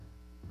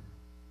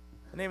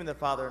In the name of the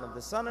Father, and of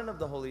the Son, and of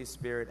the Holy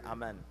Spirit.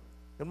 Amen.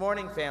 Good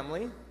morning,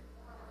 family.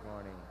 Good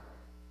morning.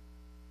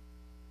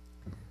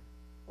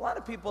 A lot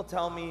of people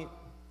tell me,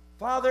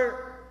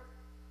 Father,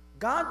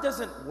 God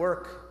doesn't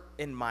work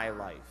in my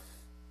life.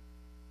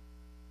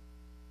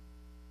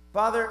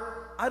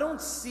 Father, I don't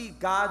see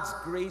God's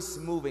grace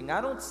moving. I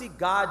don't see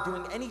God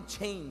doing any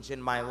change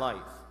in my life.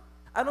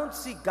 I don't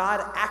see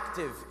God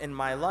active in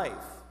my life.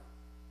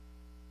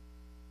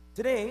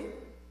 Today,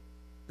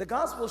 the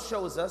gospel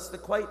shows us the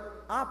quite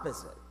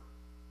opposite.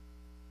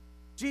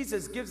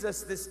 Jesus gives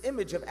us this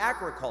image of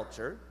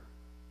agriculture,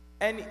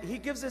 and he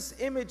gives us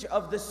image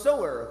of the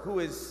sower, who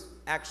is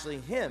actually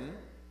him,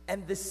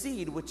 and the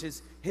seed, which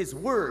is his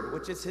word,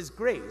 which is his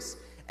grace,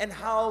 and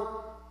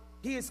how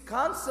he is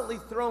constantly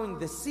throwing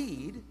the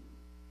seed.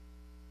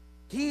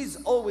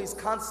 He's always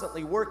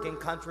constantly working,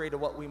 contrary to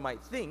what we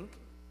might think,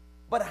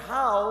 but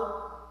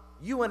how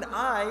you and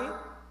I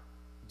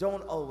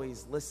don't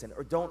always listen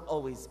or don't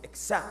always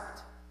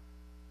accept.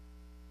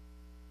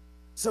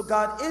 So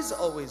God is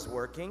always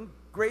working.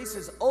 Grace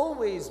is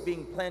always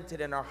being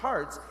planted in our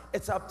hearts.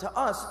 It's up to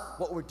us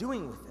what we're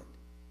doing with it.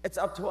 It's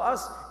up to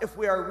us if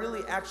we are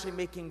really actually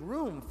making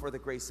room for the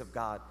grace of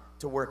God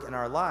to work in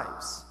our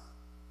lives.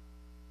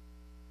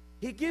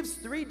 He gives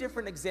three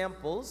different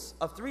examples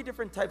of three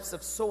different types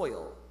of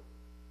soil.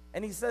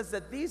 And he says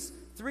that these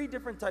three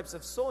different types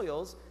of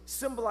soils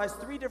symbolize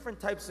three different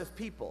types of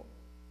people.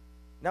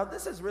 Now,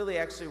 this is really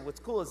actually what's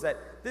cool, is that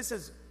this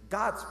is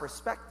God's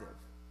perspective.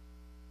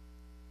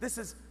 This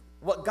is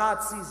what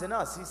God sees in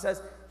us. He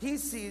says he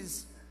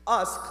sees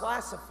us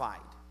classified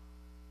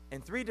in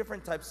three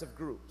different types of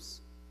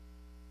groups.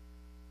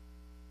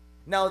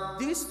 Now,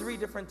 these three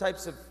different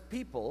types of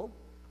people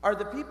are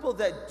the people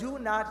that do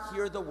not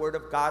hear the word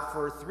of God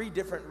for three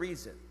different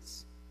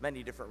reasons.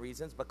 Many different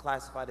reasons, but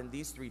classified in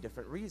these three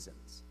different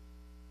reasons.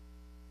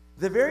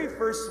 The very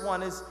first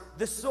one is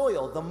the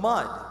soil, the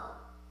mud,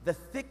 the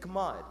thick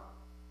mud.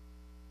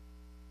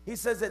 He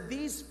says that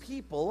these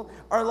people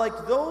are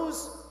like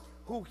those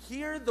who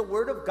hear the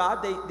word of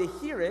God. They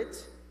hear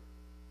it.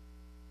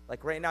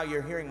 Like right now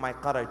you're hearing my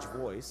Qaraj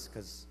voice,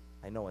 because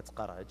I know it's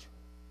Qaraj,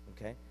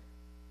 okay?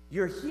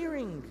 You're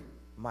hearing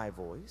my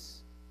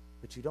voice,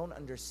 but you don't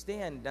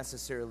understand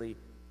necessarily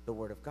the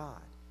word of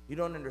God. You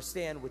don't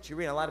understand what you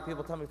read. A lot of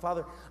people tell me,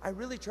 Father, I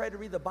really try to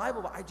read the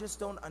Bible, but I just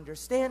don't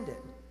understand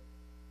it.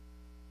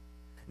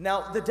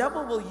 Now, the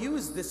devil will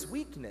use this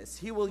weakness.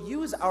 He will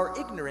use our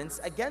ignorance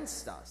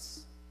against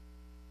us.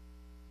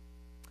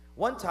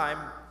 One time,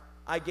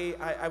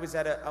 I was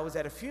at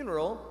a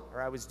funeral,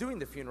 or I was doing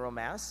the funeral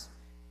mass,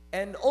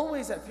 and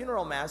always at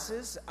funeral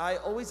masses, I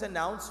always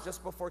announce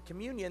just before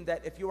communion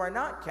that if you are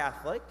not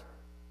Catholic,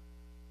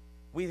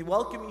 we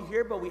welcome you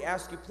here, but we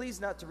ask you please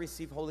not to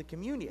receive Holy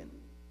Communion,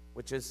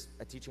 which is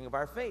a teaching of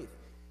our faith.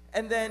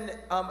 And then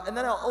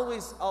I'll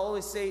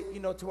always say,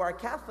 to our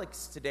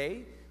Catholics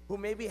today, who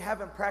maybe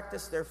haven't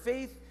practiced their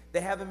faith, they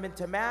haven't been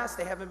to Mass,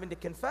 they haven't been to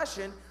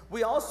confession,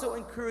 we also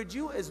encourage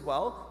you as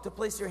well to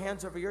place your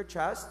hands over your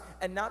chest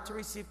and not to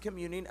receive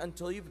communion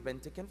until you've been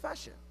to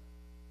confession.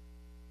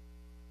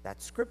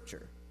 That's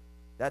scripture.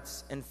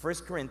 That's in 1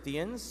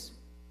 Corinthians,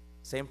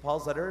 St.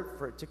 Paul's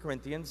letter to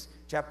Corinthians,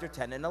 chapter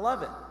 10 and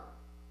 11.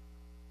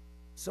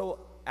 So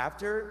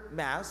after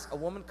Mass, a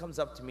woman comes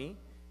up to me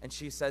and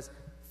she says,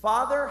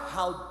 Father,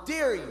 how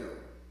dare you?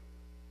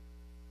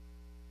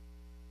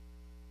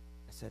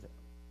 I said,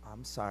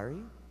 I'm sorry.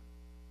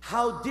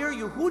 How dare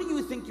you? Who do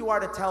you think you are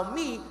to tell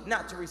me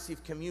not to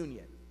receive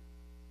communion?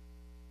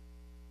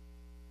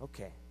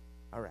 Okay,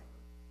 all right.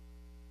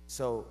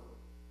 So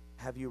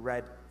have you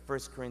read 1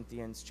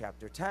 Corinthians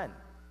chapter 10?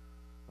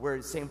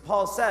 Where St.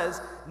 Paul says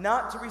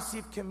not to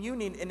receive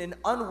communion in an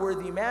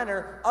unworthy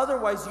manner,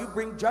 otherwise you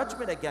bring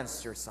judgment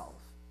against yourself.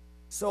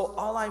 So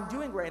all I'm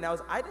doing right now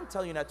is I didn't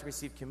tell you not to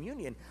receive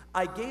communion.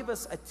 I gave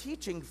us a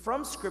teaching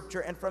from Scripture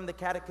and from the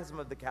Catechism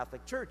of the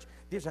Catholic Church.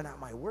 These are not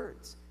my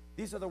words.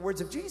 These are the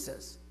words of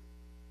Jesus.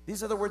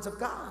 These are the words of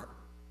God.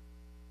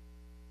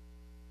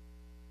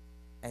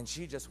 And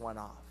she just went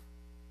off.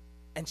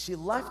 And she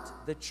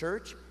left the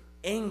church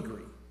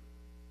angry.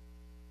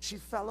 She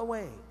fell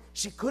away.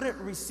 She couldn't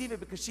receive it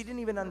because she didn't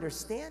even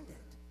understand it.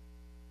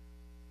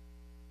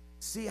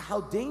 See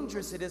how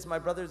dangerous it is, my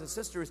brothers and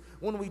sisters,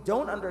 when we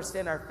don't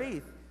understand our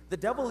faith. The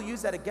devil will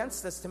use that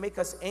against us to make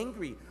us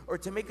angry or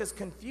to make us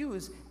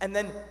confused, and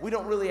then we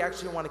don't really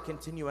actually want to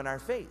continue in our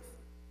faith.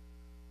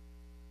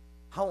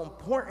 How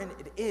important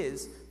it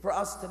is for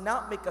us to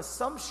not make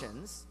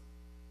assumptions,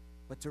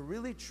 but to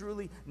really,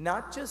 truly,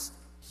 not just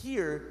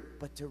hear,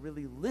 but to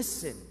really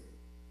listen.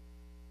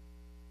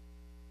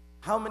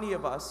 How many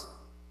of us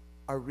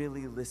are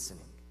really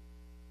listening?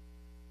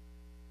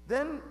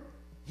 Then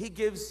he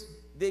gives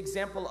the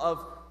example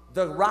of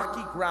the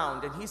rocky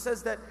ground, and he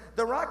says that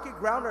the rocky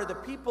ground are the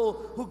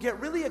people who get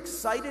really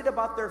excited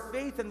about their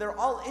faith, and they're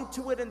all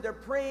into it, and they're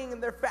praying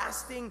and they're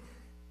fasting,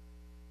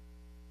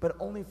 but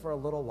only for a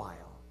little while.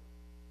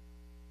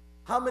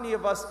 How many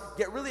of us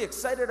get really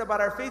excited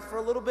about our faith for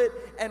a little bit,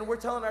 and we're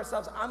telling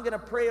ourselves, I'm going to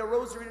pray a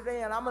rosary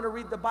today, and I'm going to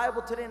read the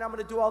Bible today, and I'm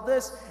going to do all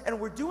this, and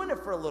we're doing it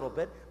for a little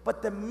bit,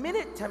 but the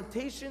minute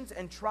temptations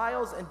and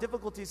trials and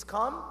difficulties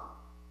come,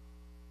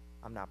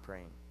 I'm not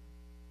praying.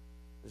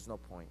 There's no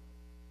point.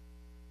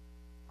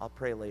 I'll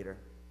pray later.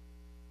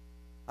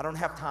 I don't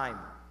have time.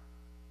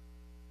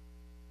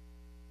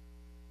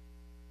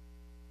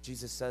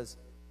 Jesus says,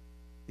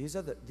 these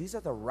are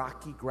the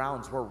rocky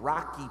grounds. We're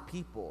rocky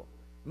people.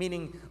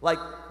 Meaning, like,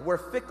 we're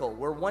fickle.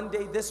 We're one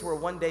day this, we're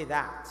one day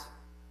that.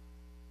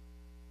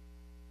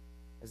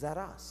 Is that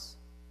us?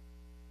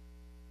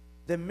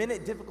 The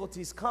minute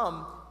difficulties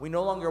come, we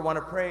no longer want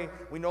to pray.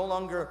 We no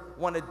longer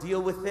want to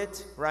deal with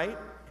it, right?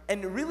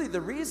 And really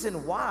the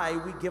reason why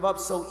we give up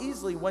so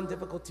easily when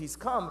difficulties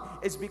come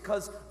is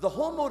because the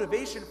whole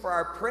motivation for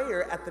our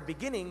prayer at the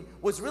beginning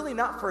was really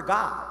not for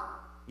God.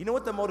 You know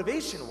what the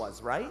motivation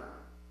was, right?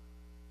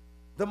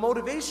 The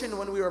motivation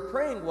when we were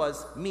praying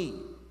was me.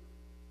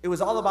 It was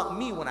all about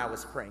me when I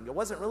was praying. It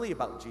wasn't really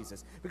about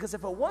Jesus. Because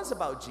if it was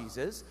about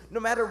Jesus,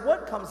 no matter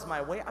what comes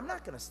my way, I'm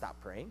not going to stop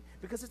praying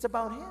because it's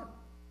about him.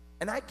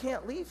 And I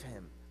can't leave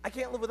him. I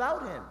can't live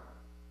without him.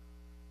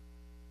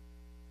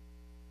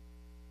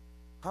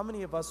 How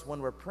many of us, when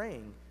we're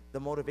praying, the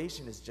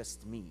motivation is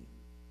just me?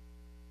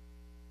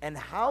 And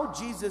how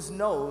Jesus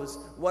knows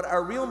what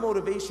our real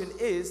motivation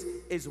is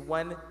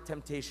when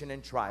temptation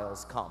and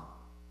trials come.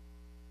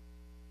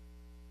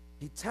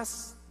 He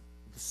tests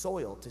the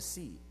soil to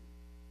see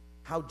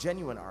how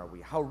genuine are we,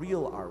 how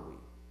real are we,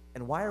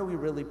 and why are we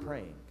really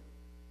praying?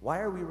 Why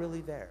are we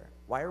really there?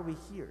 Why are we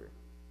here?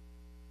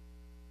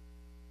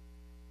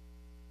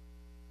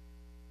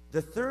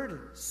 The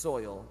third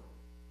soil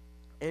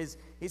is,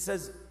 he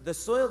says, the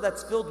soil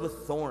that's filled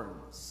with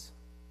thorns.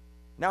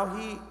 Now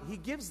he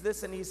gives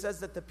this and he says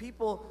that the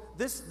people,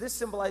 this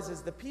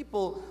symbolizes the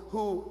people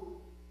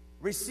who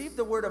receive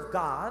the word of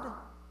God.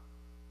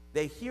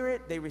 They hear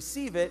it, they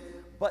receive it,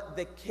 but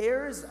the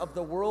cares of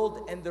the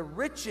world and the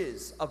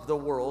riches of the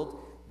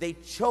world, they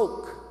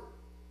choke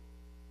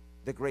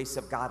the grace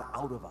of God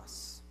out of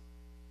us.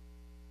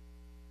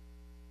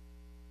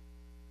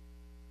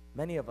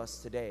 Many of us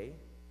today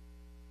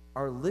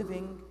are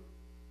living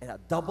in a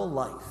double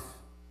life.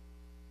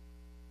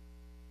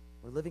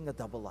 We're living a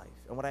double life.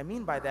 And what I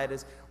mean by that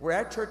is we're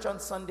at church on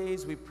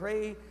Sundays, we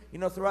pray,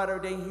 throughout our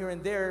day here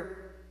and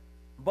there,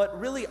 but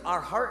really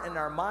our heart and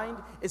our mind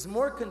is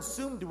more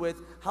consumed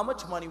with how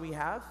much money we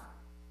have,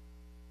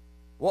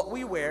 what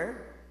we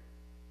wear,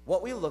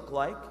 what we look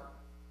like,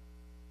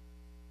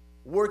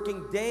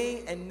 working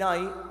day and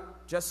night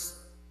just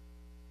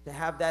to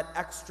have that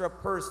extra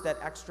purse, that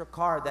extra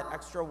car, that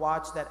extra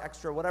watch, that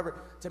extra whatever,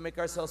 to make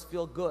ourselves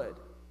feel good.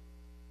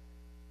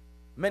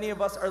 Many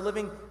of us are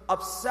living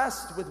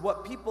obsessed with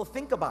what people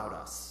think about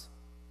us,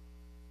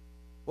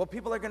 what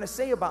people are going to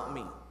say about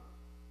me,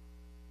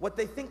 what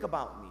they think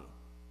about me.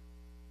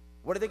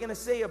 What are they going to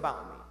say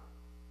about me?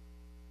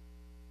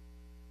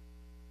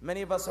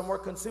 Many of us are more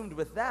consumed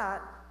with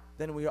that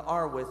than we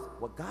are with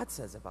what God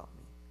says about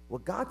me,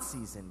 what God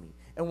sees in me,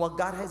 and what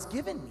God has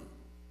given me.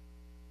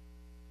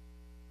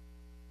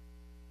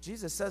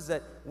 Jesus says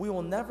that we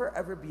will never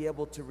ever be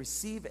able to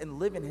receive and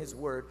live in his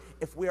word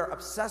if we are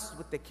obsessed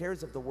with the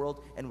cares of the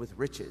world and with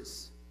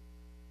riches.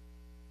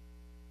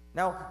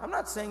 Now, I'm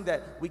not saying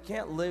that we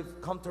can't live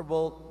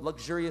comfortable,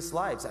 luxurious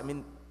lives. I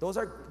mean, those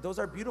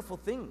are beautiful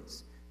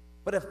things.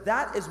 But if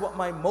that is what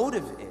my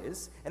motive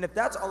is, and if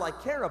that's all I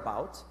care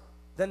about,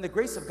 then the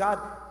grace of God,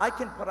 I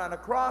can put on a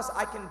cross,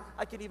 I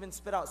can even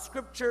spit out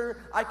scripture,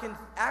 I can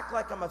act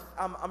like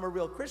I'm a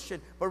real Christian,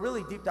 but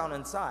really deep down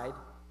inside,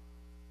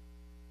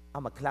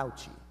 I'm a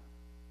clouchy.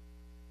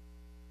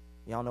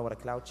 Y'all know what a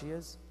clouchy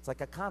is? It's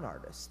like a con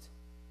artist.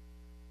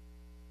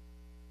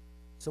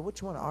 So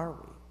which one are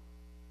we?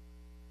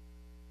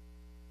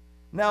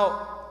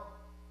 Now,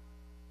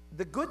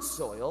 the good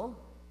soil,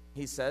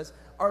 he says,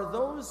 are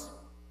those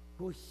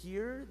who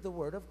hear the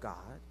word of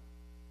God,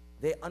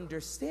 they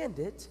understand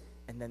it,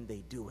 and then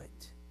they do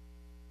it.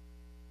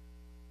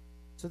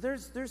 So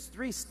there's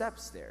 3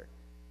 steps there.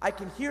 I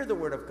can hear the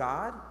word of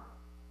God.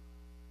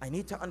 I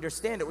need to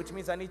understand it, which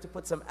means I need to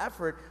put some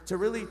effort to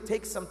really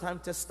take some time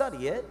to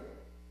study it,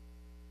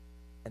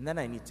 and then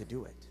I need to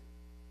do it.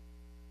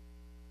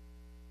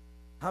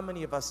 How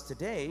many of us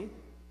today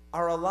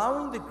are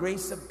allowing the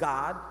grace of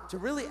God to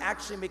really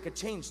actually make a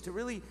change, to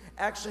really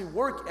actually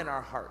work in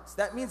our hearts?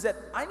 That means that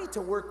I need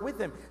to work with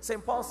him.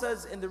 St. Paul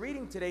says in the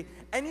reading today,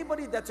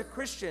 anybody that's a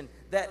Christian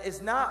that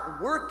is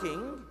not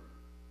working,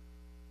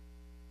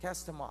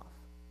 cast him off.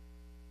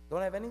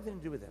 Don't have anything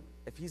to do with him.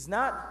 If he's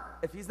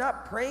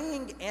not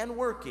praying and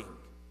working,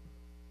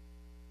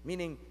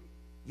 meaning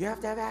you have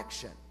to have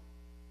action.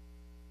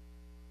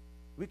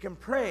 We can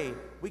pray,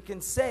 we can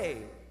say,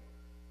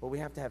 but we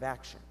have to have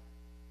action.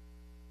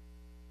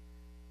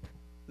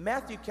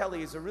 Matthew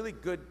Kelly is a really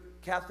good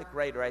Catholic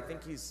writer. I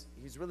think he's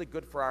really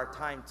good for our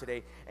time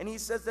today. And he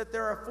says that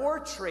there are 4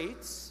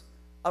 traits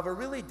of a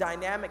really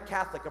dynamic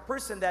Catholic, a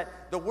person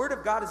that the Word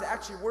of God is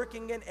actually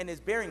working in and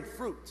is bearing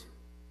fruit.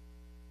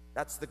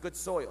 That's the good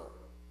soil.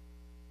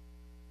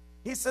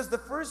 He says the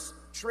first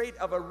trait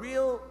of a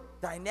real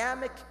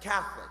dynamic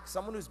Catholic,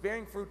 someone who's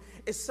bearing fruit,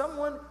 is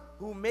someone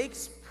who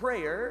makes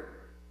prayer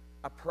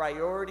a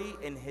priority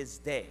in his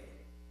day.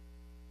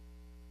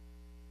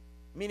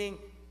 Meaning,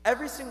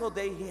 every single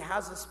day he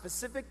has a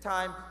specific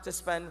time to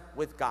spend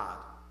with God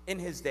in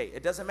his day.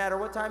 It doesn't matter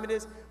what time it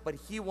is, but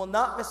he will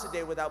not miss a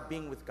day without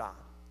being with God,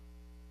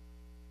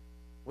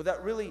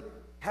 without really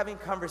having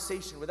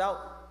conversation,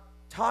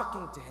 without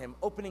talking to him,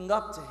 opening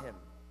up to him,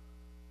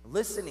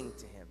 listening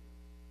to him.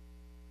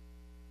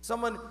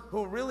 Someone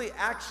who really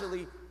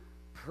actually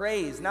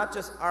prays, not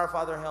just Our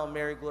Father, Hail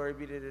Mary, glory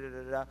be,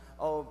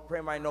 oh,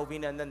 pray my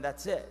novena, and then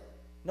that's it.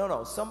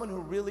 No, someone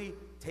who really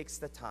takes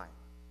the time.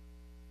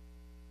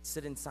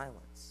 Sit in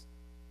silence.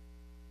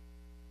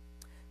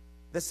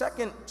 The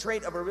second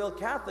trait of a real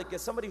Catholic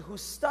is somebody who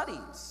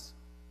studies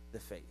the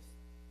faith.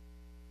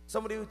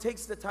 Somebody who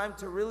takes the time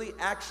to really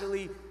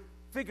actually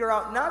figure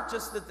out not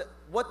just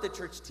what the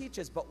church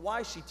teaches, but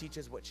why she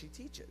teaches what she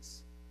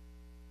teaches.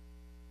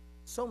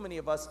 So many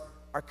of us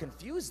are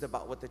confused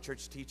about what the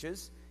church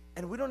teaches,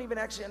 and we don't even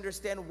actually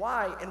understand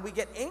why, and we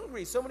get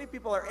angry. So many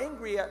people are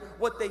angry at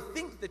what they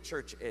think the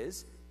church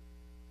is,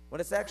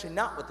 when it's actually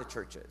not what the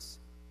church is.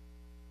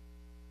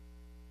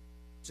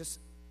 Just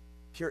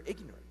pure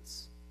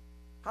ignorance.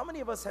 How many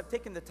of us have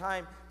taken the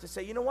time to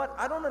say, you know what,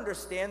 I don't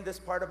understand this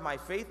part of my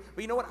faith,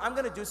 but you know what, I'm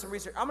going to do some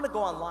research. I'm going to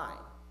go online.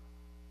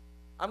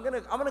 I'm going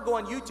to go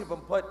on YouTube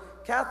and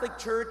put Catholic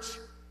Church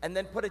and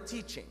then put a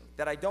teaching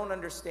that I don't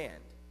understand.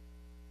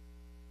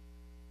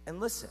 And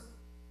listen,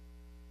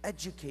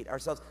 educate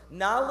ourselves.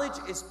 Knowledge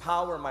is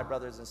power, my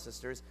brothers and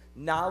sisters.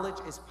 Knowledge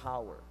is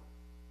power.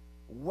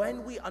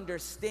 When we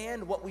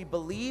understand what we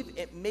believe,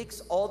 it makes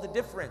all the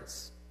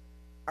difference.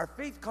 Our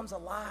faith comes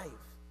alive.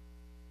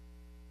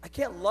 I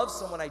can't love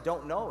someone I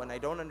don't know and I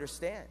don't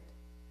understand.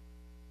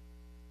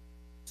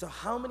 So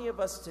how many of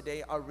us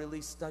today are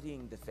really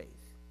studying the faith?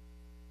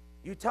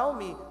 You tell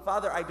me,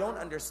 Father, I don't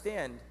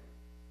understand.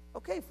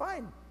 Okay,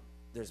 fine.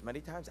 There's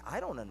many times I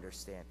don't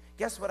understand.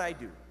 Guess what I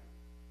do?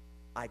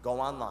 I go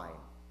online.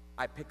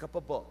 I pick up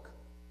a book.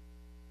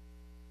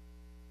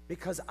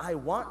 Because I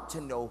want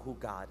to know who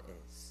God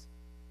is.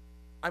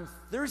 I'm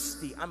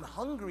thirsty. I'm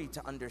hungry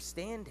to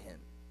understand him.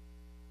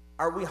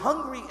 Are we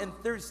hungry and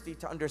thirsty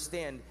to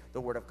understand the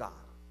Word of God?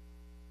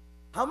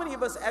 How many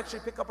of us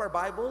actually pick up our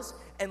Bibles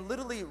and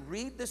literally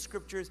read the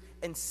scriptures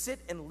and sit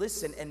and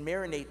listen and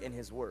marinate in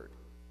his Word?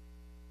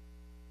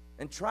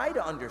 And try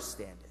to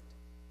understand it.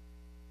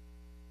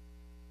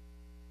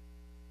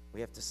 We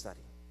have to study.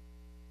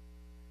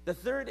 The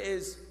third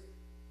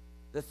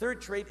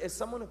trait is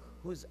someone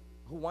who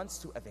wants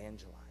to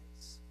evangelize.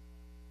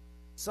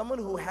 Someone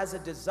who has a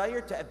desire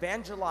to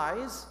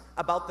evangelize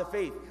about the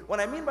faith. What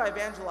I mean by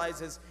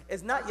evangelize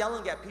is not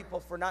yelling at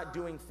people for not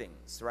doing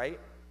things, right?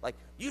 Like,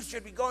 you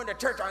should be going to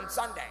church on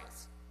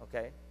Sundays,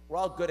 okay? We're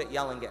all good at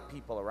yelling at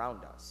people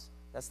around us.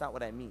 That's not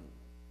what I mean.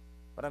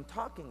 What I'm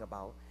talking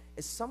about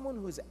is someone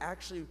who's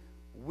actually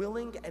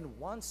willing and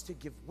wants to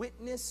give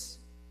witness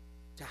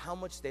to how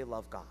much they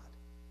love God.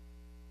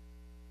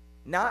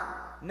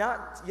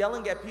 Not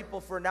yelling at people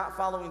for not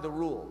following the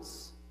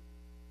rules.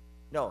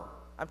 No,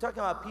 I'm talking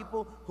about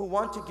people who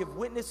want to give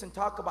witness and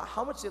talk about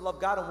how much they love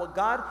God and what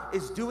God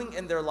is doing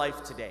in their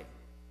life today.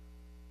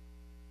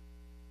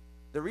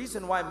 The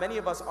reason why many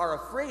of us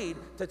are afraid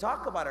to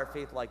talk about our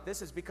faith like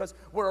this is because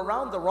we're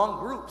around the wrong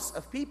groups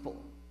of people.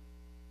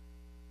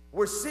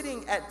 We're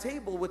sitting at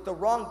table with the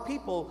wrong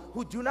people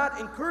who do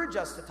not encourage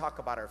us to talk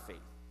about our faith,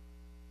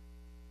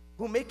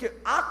 who make it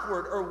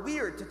awkward or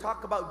weird to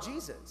talk about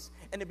Jesus.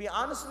 And to be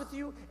honest with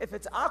you, if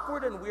it's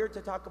awkward and weird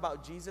to talk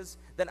about Jesus,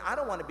 then I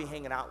don't want to be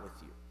hanging out with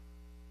you.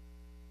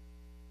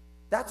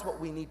 That's what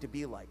we need to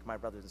be like, my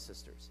brothers and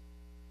sisters.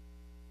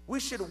 We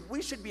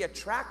should be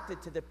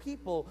attracted to the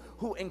people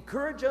who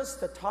encourage us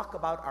to talk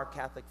about our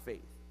Catholic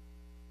faith,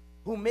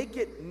 who make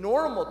it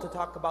normal to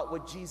talk about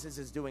what Jesus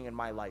is doing in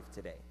my life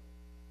today,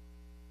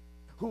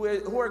 who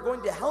are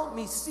going to help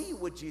me see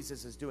what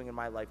Jesus is doing in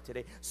my life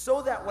today,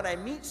 so that when I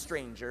meet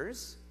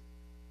strangers,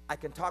 I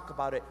can talk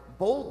about it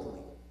boldly.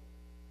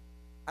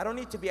 I don't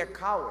need to be a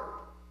coward.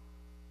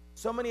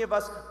 So many of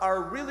us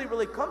are really,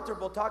 really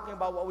comfortable talking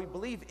about what we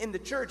believe in the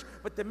church,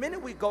 but the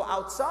minute we go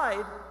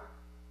outside,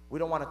 we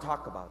don't want to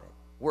talk about it.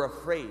 We're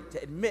afraid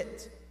to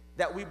admit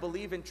that we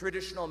believe in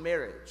traditional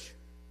marriage,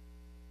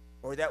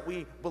 or that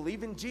we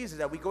believe in Jesus,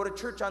 that we go to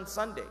church on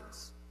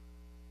Sundays.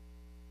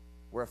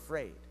 We're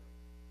afraid.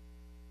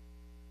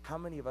 How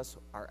many of us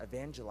are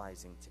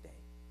evangelizing today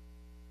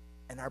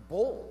and are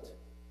bold?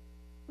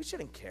 We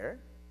shouldn't care.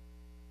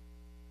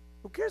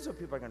 Who cares what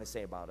people are going to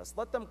say about us?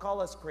 Let them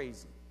call us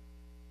crazy.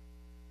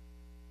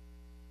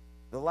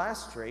 The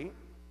last trait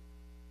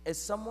is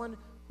someone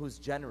who's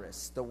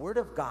generous. The Word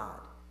of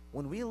God,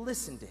 when we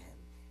listen to him,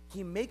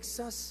 he makes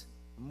us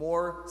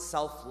more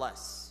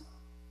selfless.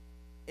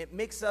 It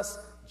makes us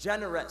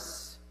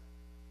generous.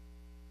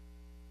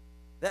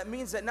 That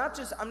means that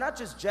I'm not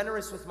just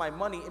generous with my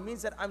money. It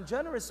means that I'm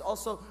generous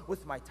also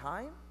with my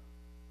time.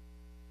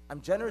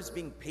 I'm generous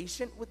being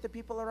patient with the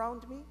people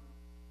around me.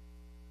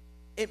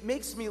 It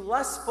makes me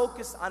less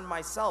focused on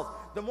myself.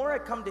 The more I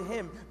come to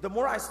Him, the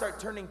more I start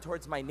turning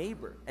towards my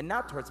neighbor and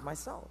not towards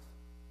myself.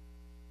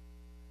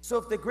 So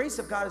if the grace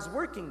of God is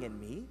working in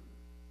me,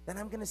 then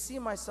I'm going to see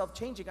myself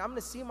changing. I'm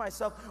going to see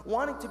myself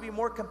wanting to be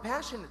more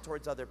compassionate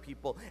towards other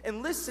people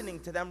and listening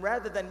to them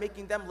rather than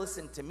making them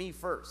listen to me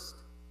first.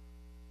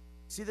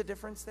 See the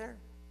difference there?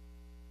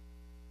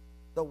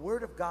 The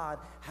Word of God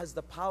has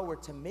the power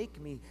to make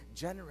me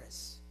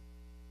generous.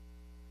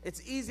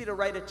 It's easy to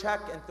write a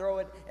check and throw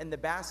it in the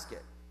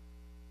basket.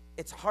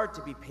 It's hard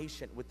to be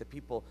patient with the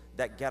people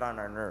that get on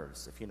our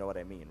nerves, if you know what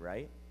I mean,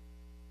 right?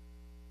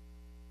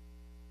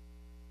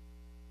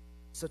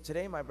 So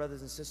today, my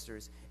brothers and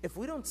sisters, if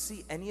we don't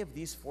see any of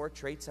these 4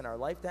 traits in our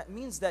life, that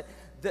means that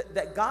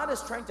God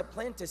is trying to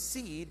plant a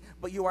seed,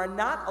 but you are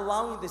not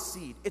allowing the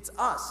seed. It's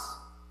us.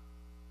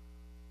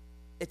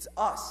 It's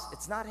us.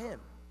 It's not Him.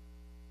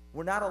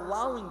 We're not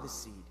allowing the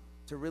seed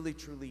to really,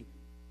 truly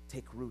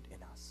take root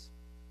in us.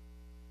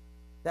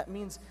 That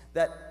means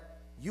that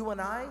you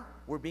and I,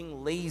 we're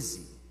being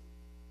lazy.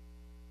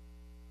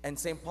 And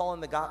St. Paul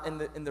in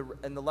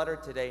the letter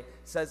today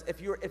says,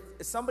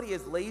 if somebody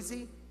is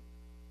lazy,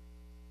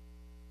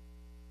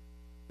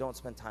 don't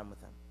spend time with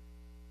them.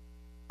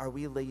 Are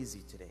we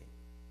lazy today?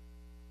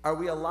 Are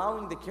we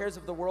allowing the cares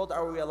of the world?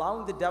 Are we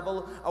allowing the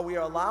devil? Are we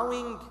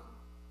allowing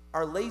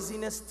our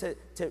laziness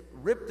to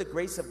rip the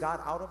grace of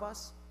God out of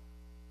us?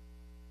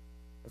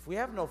 If we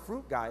have no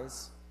fruit,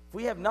 guys, if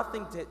we have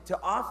nothing to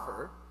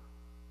offer,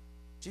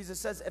 Jesus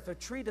says, if a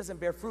tree doesn't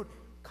bear fruit,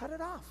 cut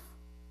it off.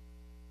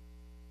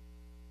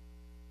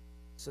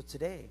 So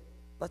today,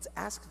 let's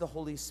ask the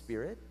Holy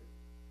Spirit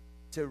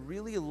to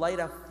really light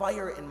a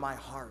fire in my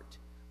heart.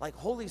 Like,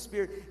 Holy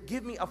Spirit,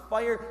 give me a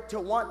fire to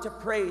want to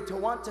pray, to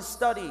want to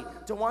study,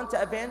 to want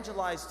to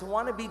evangelize, to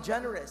want to be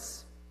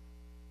generous,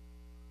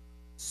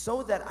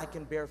 so that I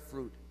can bear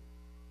fruit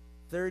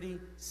 30,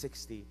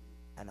 60,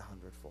 and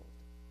 100-fold.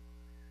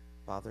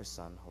 Father,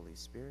 Son, Holy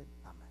Spirit,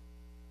 amen.